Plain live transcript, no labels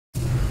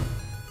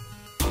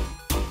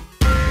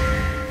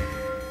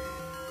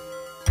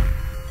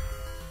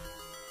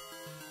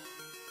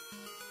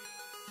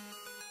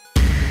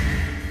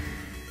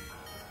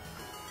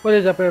What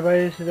is up,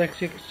 everybody? This is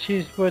actually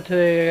Cheese for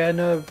today. I got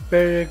another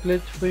barrier glitch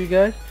for you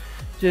guys.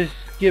 Just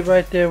get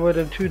right there where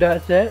the 2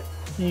 dots at,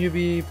 and you'll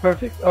be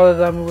perfect. All the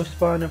zombies will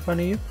spawn in front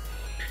of you.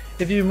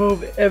 If you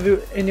move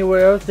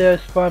anywhere else, they'll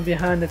spawn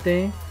behind the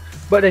thing,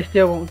 but they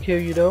still won't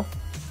kill you though.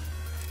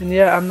 And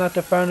yeah, I'm not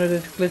the founder of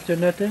this glitch or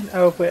nothing.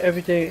 I will put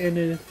everything in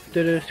the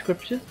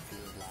description.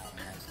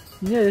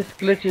 And yeah, this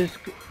glitch is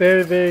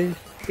very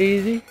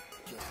easy,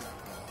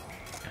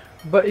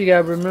 but you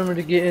gotta remember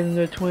to get in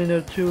between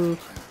the 2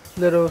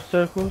 little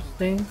circles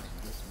things.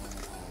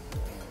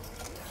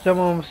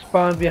 Someone will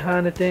spawn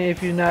behind the thing.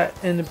 If you're not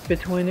in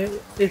between it,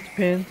 it's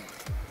pinned.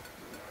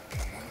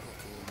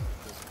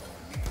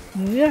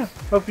 And yeah,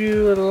 hope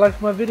you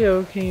like my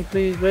video. Can you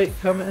please rate,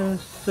 comment, and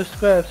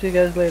subscribe? See you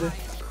guys later.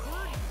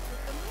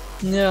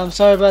 Yeah, I'm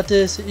sorry about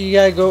this. You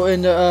gotta go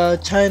in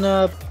the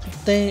China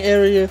thing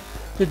area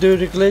to do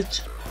the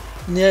glitch.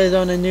 And yeah, it's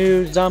on the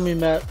new zombie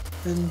map.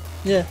 And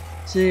yeah,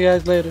 see you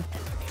guys later.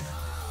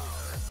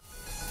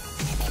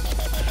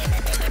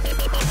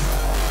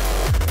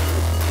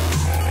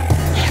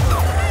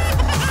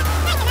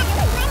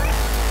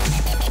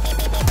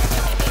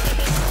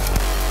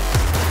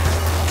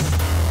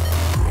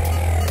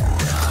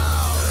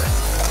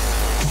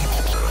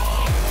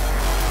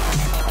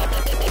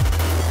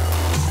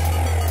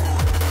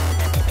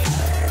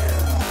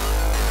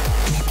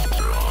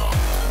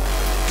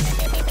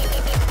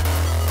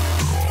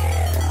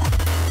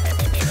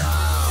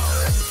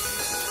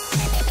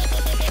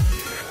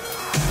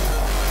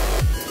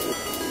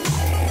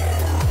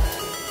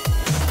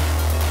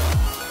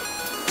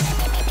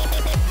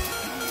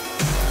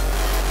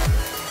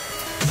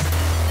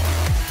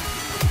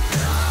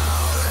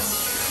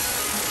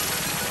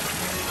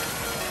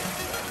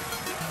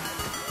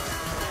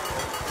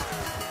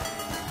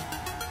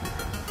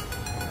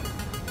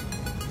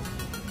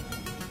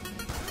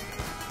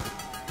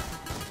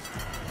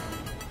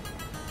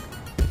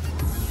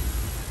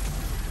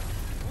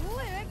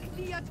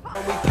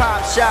 And we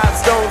pop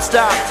shots, don't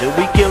stop till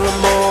we kill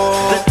them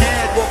all. The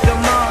dead walk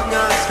among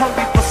us,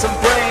 hungry for some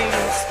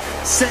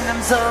brains. Send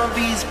them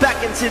zombies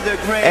back into their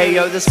grave. Hey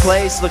yo, this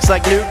place looks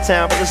like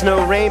Nuketown, but there's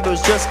no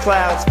rainbows, just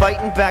clouds.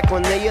 Fighting back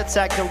when they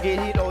attack, don't get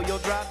hit or you'll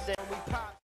drop down.